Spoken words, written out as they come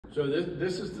So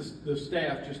this is the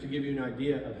staff, just to give you an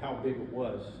idea of how big it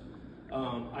was.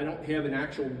 I don't have an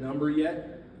actual number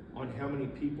yet on how many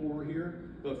people were here,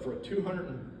 but for a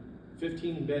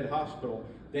 215 bed hospital,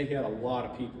 they had a lot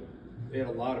of people. They had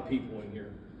a lot of people in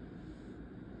here.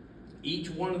 Each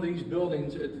one of these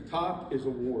buildings at the top is a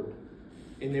ward,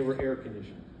 and they were air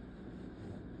conditioned.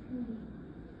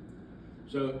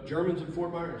 So Germans in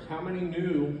Fort Myers, how many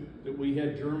knew that we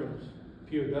had Germans,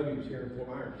 POWs here in Fort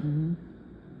Myers? Mm-hmm.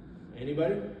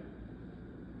 Anybody?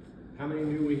 How many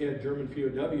knew we had German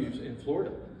POWs in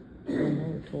Florida?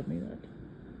 Someone told me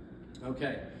that.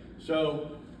 Okay,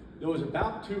 so there was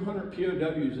about 200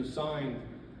 POWs assigned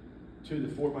to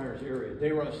the Fort Myers area.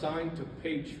 They were assigned to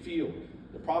Page Field.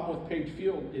 The problem with Page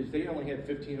Field is they only had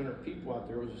 1,500 people out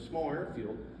there. It was a small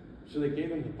airfield, so they gave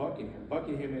them to Buckingham.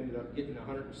 Buckingham ended up getting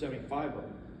 175 of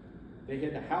them. They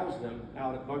had to house them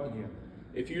out at Buckingham.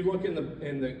 If you look in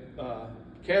the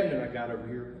cabinet I got over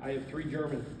here, I have 3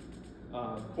 German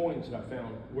coins that I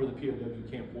found where the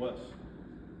POW camp was.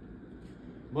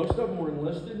 Most of them were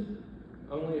enlisted.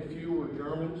 Only a few were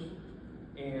Germans,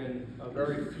 and a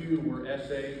very few were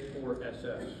SA or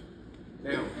SS.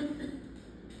 Now,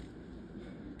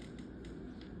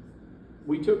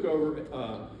 we took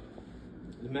over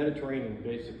the Mediterranean,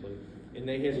 basically, and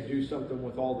they had to do something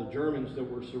with all the Germans that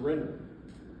were surrendering.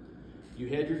 You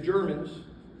had your Germans,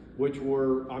 which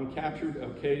were, I'm captured,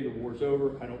 okay, the war's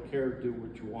over, I don't care, do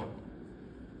what you want.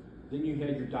 Then you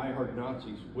had your diehard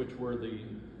Nazis, which were the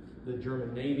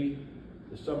German Navy,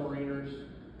 the submariners,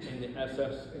 and the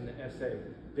SS and the SA.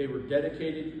 They were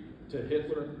dedicated to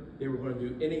Hitler. They were going to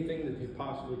do anything that they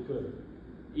possibly could,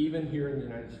 even here in the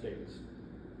United States.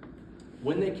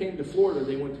 When they came to Florida,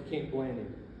 they went to Camp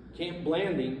Blanding. Camp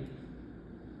Blanding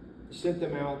sent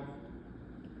them out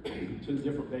to the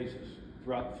different bases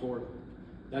throughout Florida.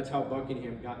 That's how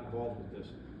Buckingham got involved with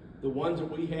this. The ones that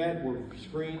we had were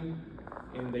screened,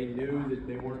 and they knew that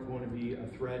they weren't going to be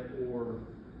a threat or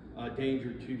a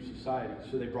danger to society,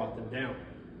 so they brought them down.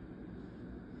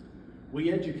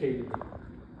 We educated them.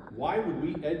 Why would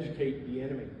we educate the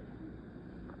enemy?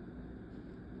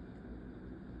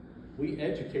 We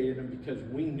educated them because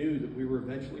we knew that we were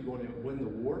eventually going to win the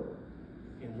war,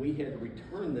 and we had to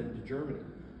return them to Germany.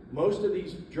 Most of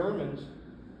these Germans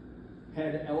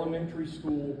had elementary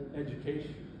school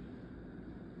education.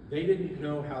 They didn't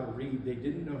know how to read, they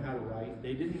didn't know how to write,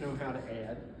 they didn't know how to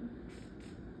add.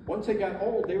 Once they got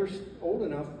old, they were old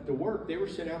enough to work, they were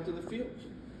sent out to the fields.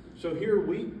 So here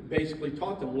we basically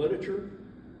taught them literature,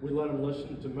 we let them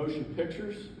listen to motion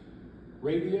pictures,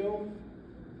 radio,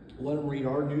 let them read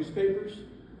our newspapers.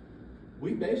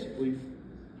 We basically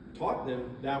taught them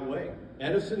that way.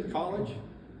 Edison College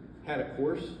had a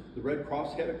course, the Red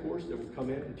Cross had a course that would come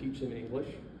in and teach them English,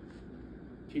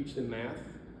 teach them math,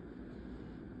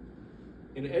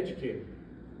 and educate them.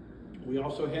 We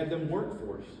also had them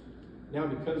workforce. Now,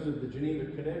 because of the Geneva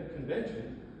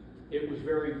Convention, we had to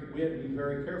be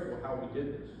very careful how we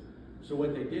did this. So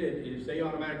what they did is they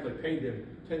automatically paid them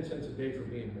 10 cents a day for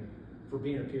being here, for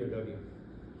being a POW.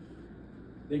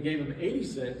 They gave them 80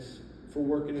 cents for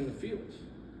working in the fields.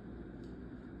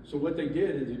 So what they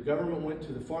did is the government went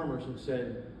to the farmers and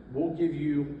said, we'll give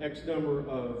you X number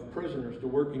of prisoners to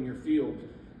work in your fields,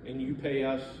 and you pay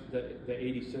us the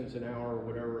 80 cents an hour or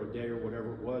whatever, a day or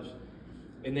whatever it was.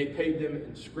 And they paid them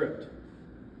in script.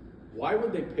 Why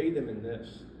would they pay them in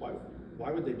this?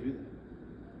 Why would they do that?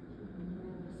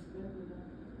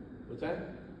 What's that?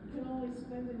 You can only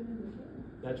spend it in the field.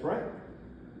 That's right.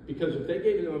 Because if they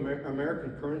gave them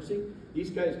American currency, these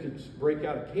guys could break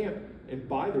out of camp and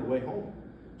buy their way home.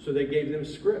 So they gave them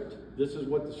script. This is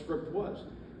what the script was.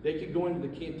 They could go into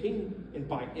the canteen and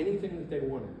buy anything that they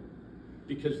wanted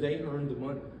because they earned the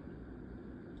money.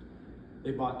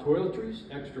 They bought toiletries,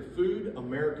 extra food,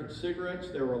 American cigarettes.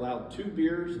 They were allowed 2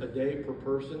 beers a day per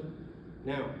person.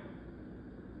 Now,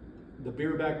 the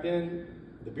beer back then,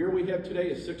 the beer we have today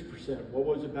is 6%. What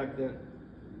was it back then?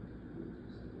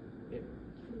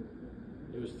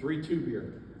 It was 3-2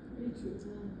 beer.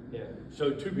 Yeah, so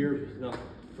 2 beers was nothing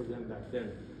for them back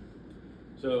then.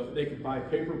 So they could buy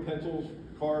paper, pencils,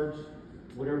 cards,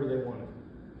 whatever they wanted.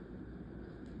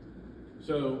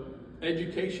 So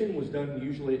education was done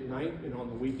usually at night and on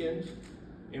the weekends,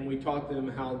 and we taught them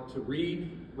how to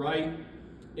read, write,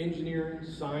 engineering,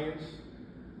 science.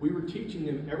 We were teaching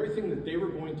them everything that they were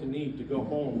going to need to go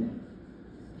home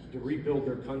to rebuild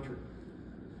their country.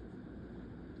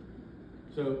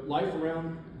 So life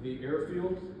around the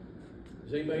airfield,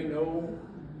 does anybody know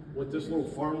what this little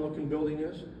farm-looking building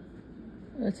is?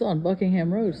 It's on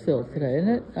Buckingham Road still today, isn't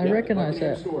it? I recognize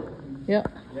that. Store.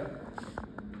 Yep. Yep.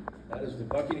 That is the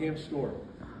Buckingham store.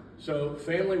 So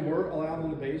family were allowed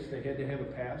on the base. They had to have a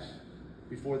pass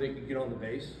before they could get on the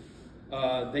base.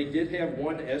 They did have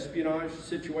one espionage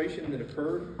situation that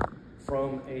occurred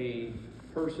from a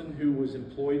person who was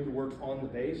employed to work on the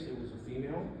base. It was a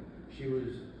female. She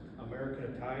was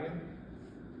American Italian.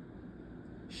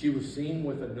 She was seen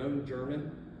with a known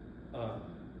German. I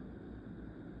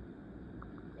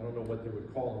don't know what they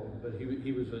would call him, but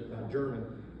he was a German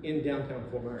in downtown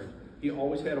Fort Myers. He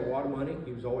always had a lot of money.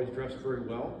 He was always dressed very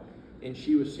well. And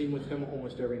she was seen with him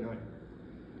almost every night.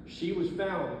 She was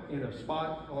found in a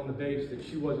spot on the base that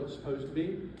she wasn't supposed to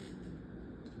be.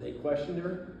 They questioned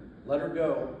her, let her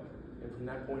go, and from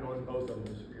that point on, both of them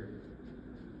disappeared.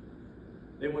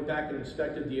 They went back and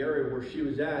inspected the area where she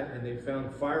was at, and they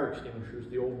found fire extinguishers,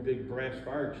 the old big brass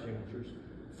fire extinguishers,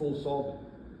 full of solvent.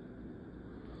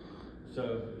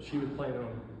 So she was planning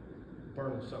on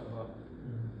burning something up.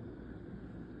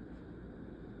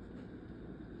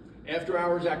 After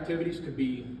hours activities could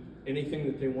be anything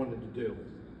that they wanted to do.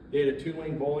 They had a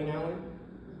 2-lane bowling alley,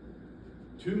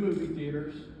 2 movie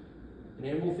theaters, an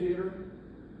amphitheater,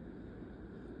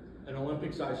 an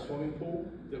Olympic-sized swimming pool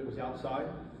that was outside,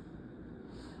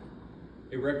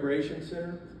 a recreation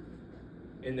center,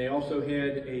 and they also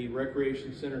had a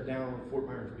recreation center down on Fort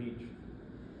Myers Beach.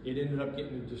 It ended up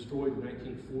getting destroyed in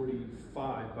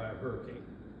 1945 by a hurricane.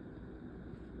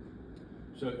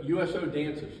 So USO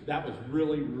dances, that was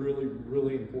really, really,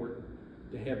 really important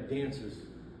to have dances.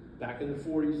 Back in the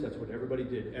 40s, that's what everybody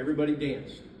did. Everybody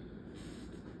danced.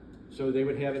 So they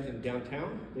would have it in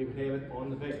downtown, they would have it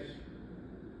on the base.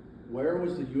 Where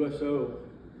was the USO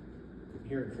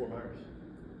here in Fort Myers?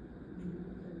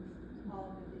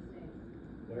 All 50 states.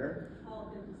 Where?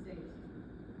 All 50 states.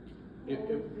 It, All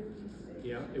 50 states.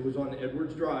 yeah, it was on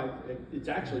Edwards Drive. It's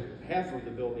actually half of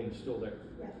the building is still there.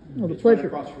 Yeah. Oh, the It's right pleasure,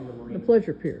 across from the marina. the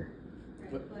pleasure pier.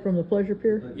 What? From the pleasure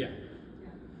pier? Yeah.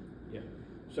 Yeah.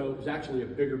 So it was actually a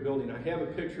bigger building. I have a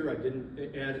picture. I didn't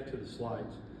add it to the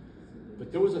slides.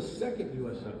 But there was a second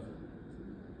USO.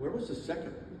 Where was the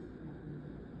second one?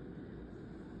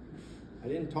 I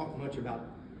didn't talk much about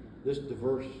this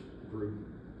diverse group.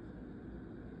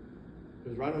 It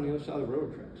was right on the other side of the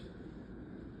railroad tracks,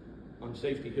 on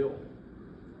Safety Hill.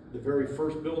 The very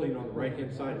first building on the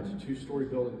right-hand side, it's a 2-story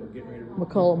building they're getting ready to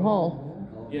McCollum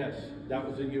Hall. Yes, that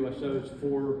was the USOs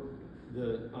for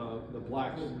the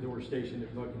blacks that were stationed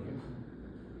at Buckingham.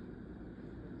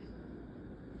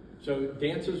 So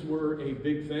dances were a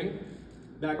big thing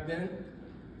back then.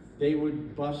 They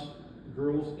would bus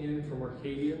girls in from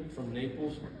Arcadia, from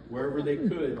Naples, wherever they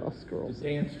could Bus girls. to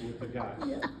dance with the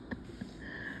guys.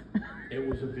 It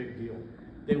was a big deal.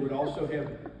 They would also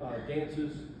have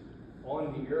dances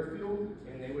on the airfield,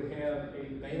 and they would have a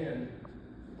band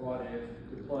brought in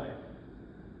to play.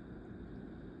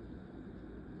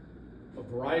 A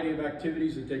variety of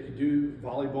activities that they could do: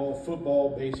 volleyball,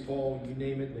 football, baseball, you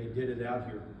name it, they did it out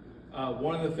here.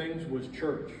 One of the things was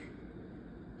church.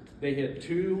 They had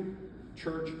 2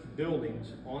 church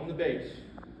buildings on the base,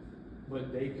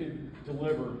 but they could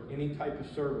deliver any type of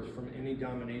service from any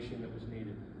denomination that was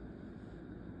needed.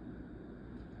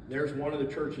 There's one of the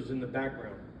churches in the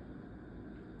background.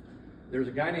 There's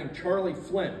a guy named Charlie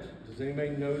Flint. Does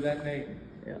anybody know that name?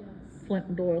 Yeah, Flint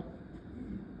and Doyle.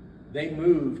 They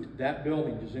moved that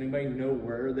building. Does anybody know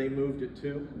where they moved it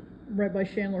to? Right by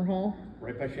Chandler Hall.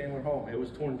 Right by Chandler Hall. It was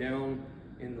torn down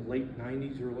in the late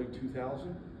 90s, early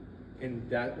 2000. And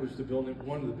that was the building,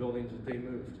 one of the buildings that they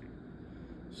moved.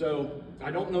 So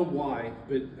I don't know why,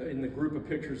 but in the group of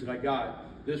pictures that I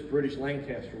got, this British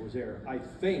Lancaster was there. I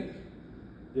think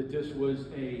that this was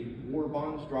a war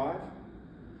bonds drive,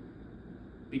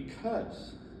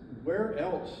 because where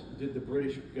else did the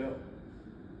British go?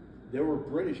 There were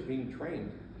British being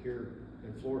trained here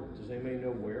in Florida. Does anybody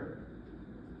know where?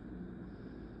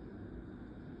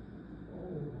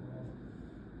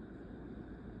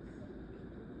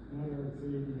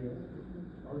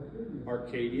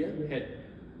 Arcadia had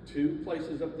 2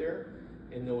 places up there,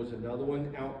 and there was another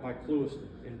one out by Clewiston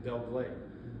in Belle Glade.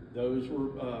 Those were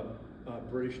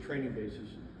British training bases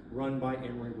run by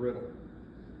Emery Riddle.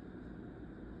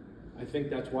 I think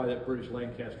that's why that British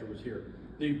Lancaster was here.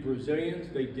 The Brazilians,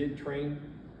 they did train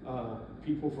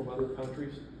people from other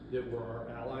countries that were our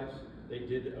allies. They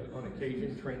did, on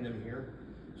occasion, train them here.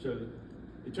 So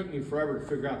it took me forever to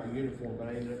figure out the uniform, but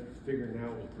I ended up figuring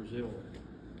out it was Brazil.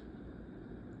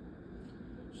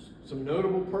 Some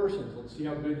notable persons. Let's see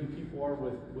how good you people are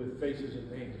with faces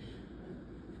and names.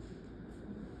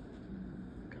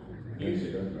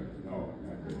 Music. No,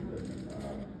 not Casey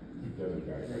Bradford. The other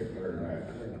guy, right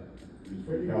there, he's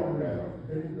from Colorado.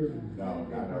 No,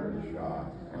 not Artie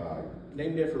Shaw.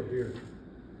 Name that for beer.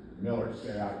 Miller,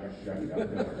 stay out, got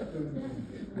Miller.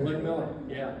 Glenn Miller,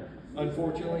 yeah.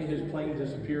 Unfortunately, his plane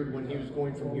disappeared when he was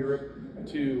going from Europe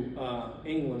to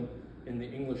England. In the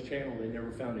English Channel, they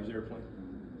never found his airplane.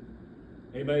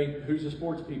 Anybody who's the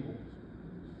sports people?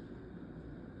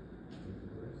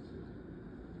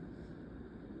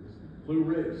 Blue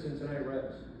Ridge, Cincinnati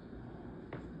Reds.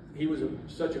 He was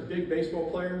such a big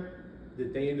baseball player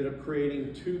that they ended up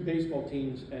creating 2 baseball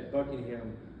teams at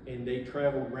Buckingham, and they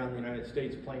traveled around the United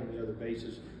States playing the other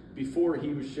bases before he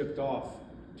was shipped off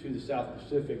to the South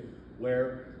Pacific,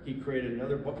 where he created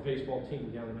another baseball team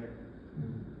down there.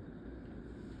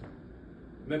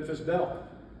 Memphis Belle.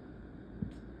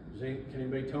 Can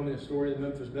anybody tell me the story of the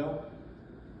Memphis Belle?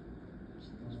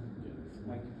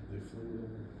 They flew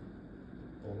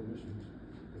all the missions.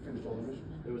 They finished all the missions.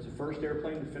 It was the first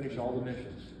airplane to finish all the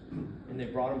missions. And they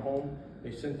brought him home.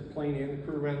 They sent the plane in, the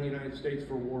crew around the United States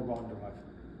for a war bond drive.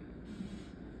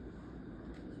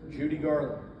 Judy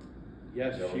Garland.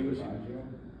 Yes,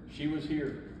 she was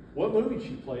here. What movie did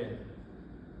she play in?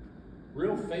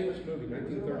 Real famous movie,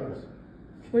 1930s.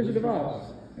 Wizard of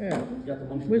Oz. Yeah. Got the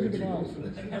money. Wizard of Oz.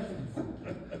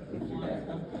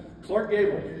 Clark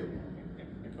Gable.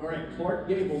 All right, Clark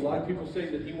Gable, a lot of people say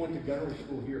that he went to gunnery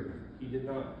school here. He did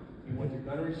not. He went to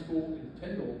gunnery school in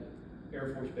Tyndall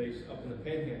Air Force Base up in the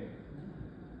Panhandle.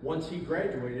 Once he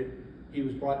graduated, he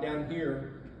was brought down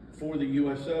here for the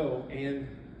USO and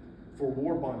for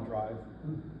war bond drive.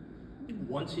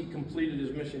 Once he completed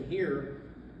his mission here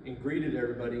and greeted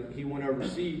everybody, he went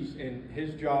overseas, and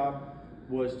his job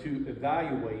was to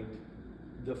evaluate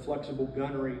the flexible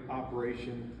gunnery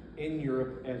operation in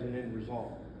Europe as an end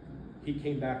result. He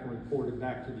came back and reported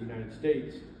back to the United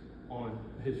States on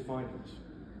his findings.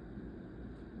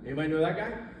 Anybody know that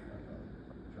guy?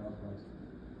 Charles Bronson.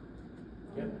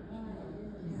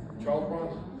 Yeah. Charles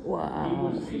Bronson. Wow. He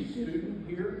was a student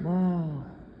here, Wow.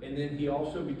 and then he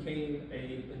also became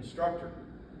an instructor.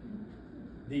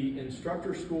 The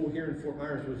instructor school here in Fort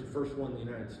Myers was the first one in the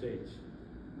United States.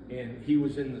 And he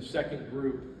was in the second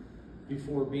group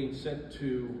before being sent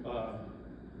to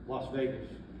Las Vegas,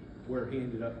 where he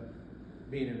ended up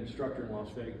being an instructor in Las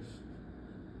Vegas.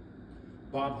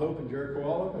 Bob Hope and Jerry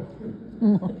Coelho.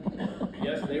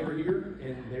 Yes, they were here,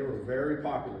 and they were very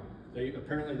popular.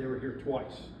 Apparently they were here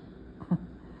twice.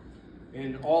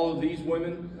 And all of these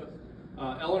women,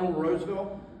 Eleanor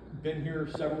Roosevelt, been here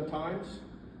several times.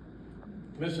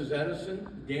 Mrs.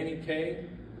 Edison, Danny Kaye,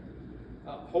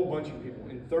 a whole bunch of people.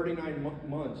 In 39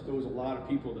 months, there was a lot of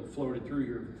people that floated through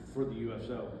here for the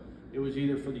USO. It was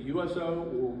either for the USO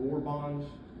or war bonds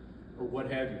or what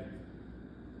have you.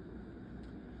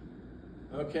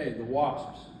 Okay, the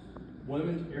WASPs,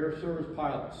 Women's Air Service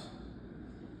Pilots.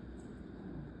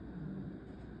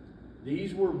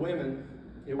 These were women.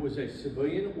 It was a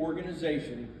civilian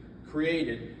organization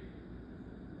created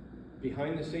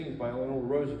behind the scenes by Eleanor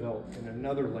Roosevelt and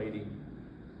another lady,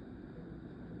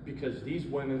 because these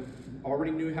women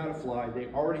already knew how to fly. They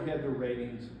already had their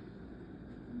ratings.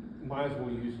 Might as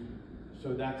well use them.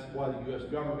 So that's why the U.S.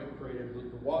 government created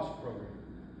the WASP program.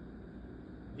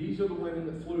 These are the women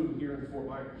that flew here in Fort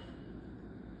Myers.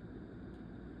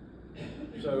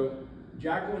 So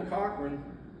Jacqueline Cochran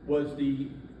was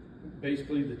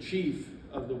basically the chief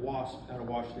of the WASP out of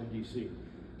Washington, D.C.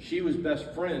 She was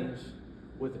best friends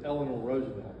with Eleanor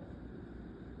Roosevelt.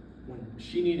 When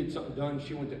she needed something done,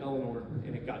 she went to Eleanor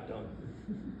and it got done.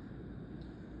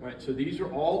 All right, so these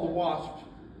are all the WASPs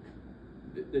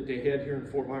that they had here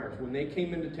in Fort Myers. When they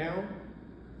came into town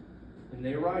and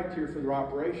they arrived here for their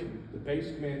operation, the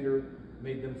base commander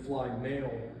made them fly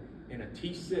mail in a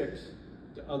T-6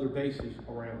 to other bases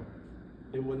around.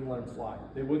 They wouldn't let them fly.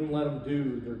 They wouldn't let them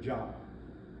do their job.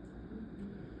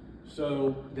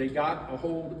 So they got a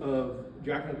hold of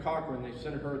Jacqueline Cochran. They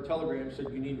sent her a telegram and said,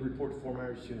 you need to report to Fort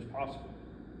Myers as soon as possible.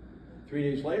 3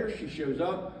 days later, she shows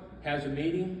up, has a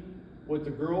meeting with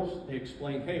the girls. They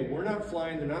explain, hey, we're not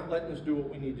flying. They're not letting us do what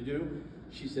we need to do.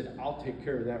 She said, I'll take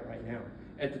care of that right now.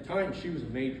 At the time, she was a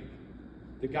major.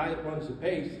 The guy that runs the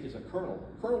base is a colonel.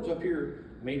 Colonel's up here,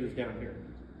 major's down here.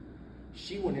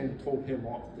 She went in and told him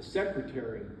off. The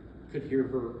secretary could hear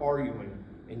her arguing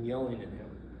and yelling at him.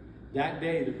 That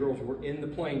day, the girls were in the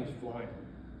planes flying.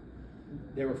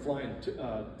 They were flying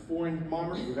foreign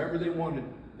bombers, whatever they wanted,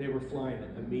 they were flying it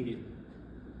immediately.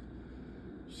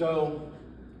 So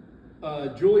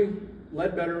Julie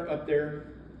Ledbetter up there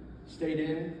stayed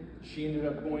in. She ended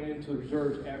up going into the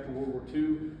reserves after World War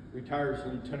II, retired as a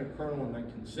lieutenant colonel in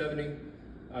 1970.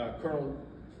 Colonel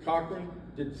Cochran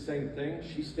did the same thing.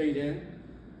 She stayed in.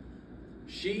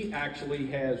 She actually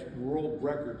has world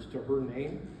records to her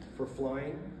name for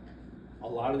flying. A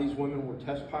lot of these women were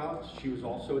test pilots. She was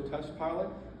also a test pilot,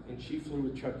 and she flew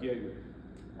with Chuck Yeager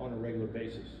on a regular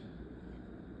basis.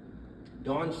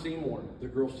 Dawn Seymour, the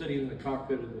girl sitting in the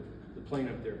cockpit of the plane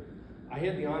up there. I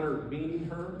had the honor of meeting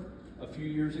her a few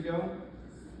years ago.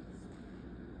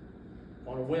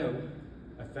 On a whim,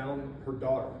 I found her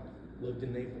daughter lived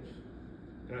in Naples.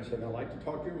 And I said, I'd like to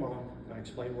talk to your mom. And I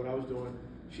explained what I was doing.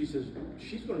 She says,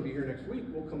 she's going to be here next week.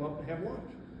 We'll come up and have lunch.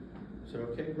 I said,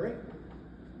 okay, great.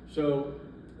 So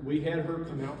we had her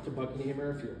come out to Buckingham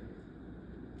Airfield.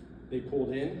 They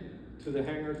pulled in to the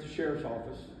hangar at the sheriff's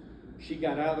office. She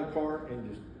got out of the car and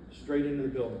just straight into the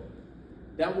building.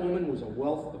 That woman was a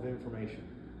wealth of information.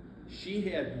 She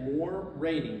had more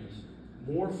ratings,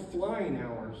 more flying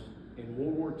hours in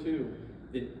World War II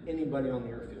than anybody on the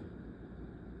airfield.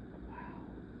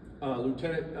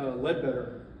 Lieutenant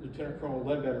Colonel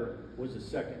Ledbetter was the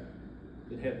second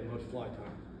that had the most fly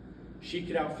time. She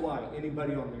could outfly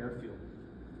anybody on the airfield.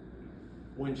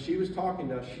 When she was talking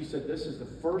to us, she said, this is the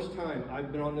first time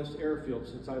I've been on this airfield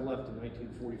since I left in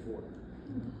 1944.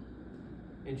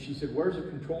 And she said, where's the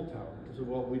control tower? I said,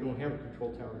 well, we don't have a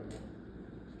control tower anymore.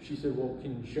 She said, well,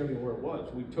 can you show me where it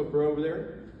was? We took her over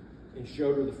there and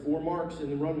showed her the 4 marks in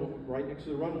the runway, right next to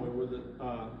the runway where the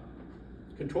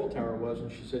control tower was.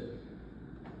 And she said,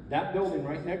 that building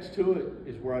right next to it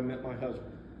is where I met my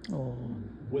husband. Oh.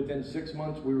 Within 6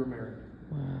 months, we were married.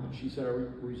 Wow. And she said, I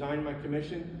resigned my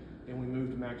commission and we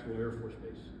moved to Maxwell Air Force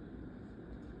Base.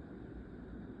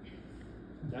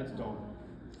 That's Dawn.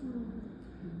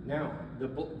 Now,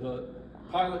 the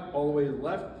pilot all the way to the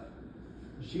left,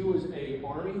 she was an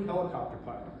Army helicopter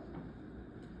pilot.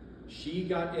 She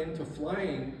got into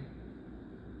flying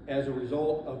as a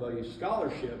result of a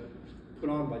scholarship put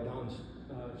on by Dawn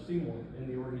Seymour in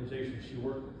the organization she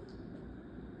worked with.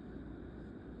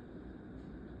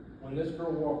 When this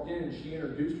girl walked in, she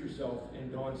introduced herself,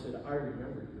 and Dawn said, I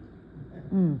remember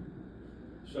you.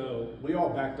 So we all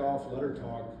backed off, let her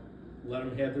talk, let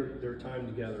them have their time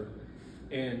together.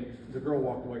 And the girl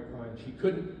walked away crying. She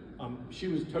couldn't, she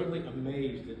was totally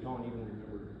amazed that Dawn even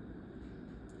remembered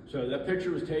her. So that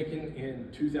picture was taken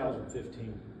in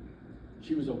 2015.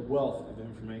 She was a wealth of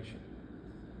information.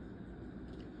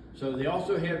 So they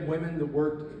also had women that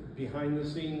worked behind the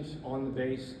scenes on the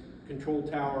base, control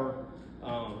tower,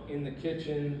 in the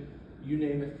kitchen, you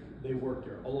name it, they worked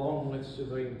there, along with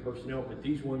civilian personnel, but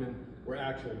these women were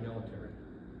actual military.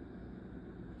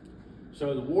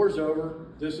 So the war's over.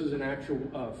 This is an actual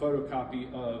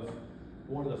photocopy of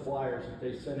one of the flyers that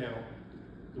they sent out.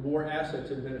 The War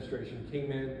Assets Administration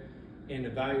came in and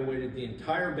evaluated the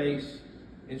entire base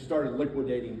and started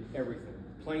liquidating everything.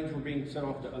 Planes were being sent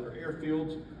off to other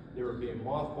airfields. They were being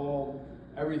mothballed.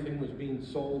 Everything was being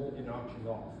sold and auctioned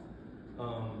off.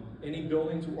 Any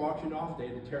buildings that were auctioned off, they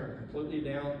had to tear them completely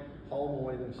down, haul them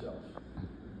away themselves.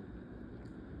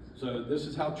 So this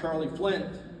is how Charlie Flint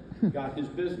got his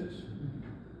business.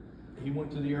 He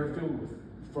went to the airfield with,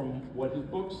 from what his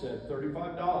book said,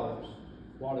 $35,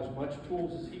 bought as much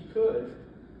tools as he could,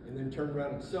 and then turned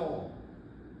around and sold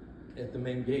them at the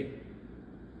main gate.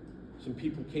 Some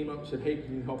people came up and said, hey,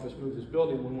 can you help us move this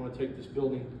building? We want to take this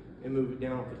building and move it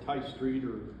down off of Tice Street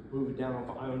or move it down off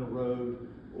of Iona Road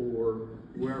or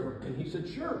wherever. And he said,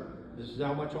 sure, this is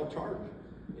how much I'll charge.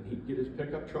 And he'd get his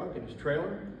pickup truck and his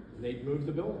trailer, and they'd move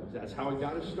the buildings. That's how he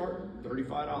got his start, $35.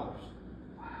 Wow.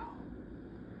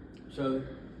 So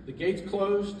the gates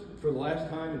closed for the last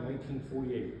time in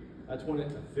 1948. That's when it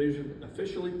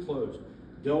officially closed.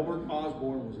 Delbert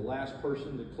Osborne was the last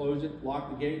person to close it, lock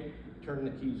the gate, turn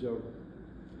the keys over.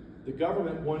 The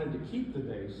government wanted to keep the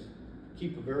base,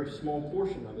 keep a very small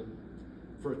portion of it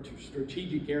for a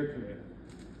strategic air command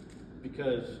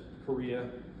because Korea,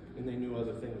 and they knew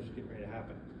other things were getting ready to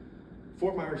happen.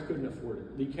 Fort Myers couldn't afford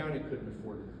it. Lee County couldn't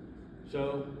afford it.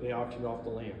 So they auctioned off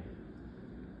the land.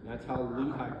 And that's how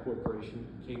Lehigh Corporation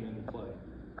came into play.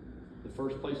 The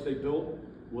first place they built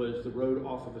was the road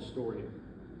off of Astoria.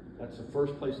 That's the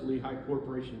first place Lehigh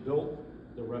Corporation built.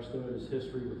 The rest of it is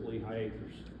history with Lehigh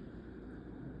Acres.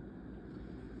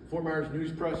 Fort Myers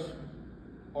News Press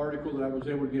article that I was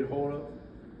able to get hold of,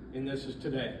 and this is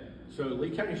today. So Lee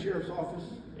County Sheriff's Office,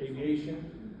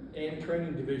 Aviation, and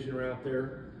Training Division are out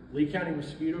there. Lee County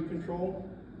Mosquito Control,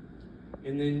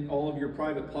 and then all of your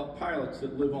private pilots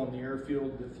that live on the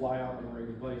airfield that fly out on a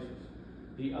regular basis.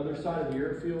 The other side of the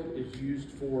airfield is used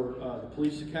for the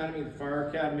police academy, the fire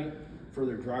academy, for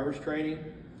their driver's training,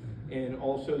 and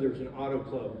also there's an auto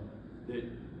club that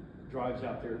drives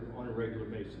out there on a regular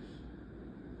basis.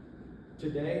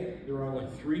 Today, there are only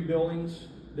 3 buildings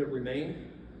that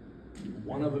remain.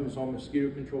 One of them is on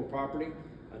mosquito control property,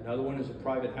 another one is a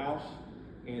private house,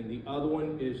 and the other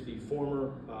one is the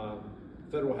former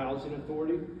Federal Housing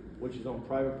Authority which is on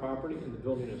private property, and the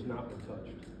building has not been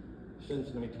touched since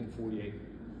 1948.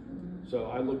 So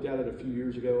I looked at it a few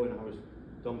years ago and I was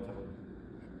dumbfounded.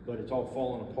 But it's all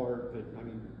falling apart, but I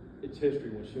mean, it's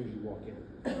history as soon as you walk in.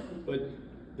 But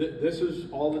this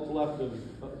is all that's left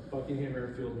of Buckingham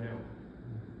Airfield now.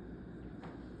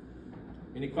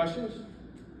 Any questions?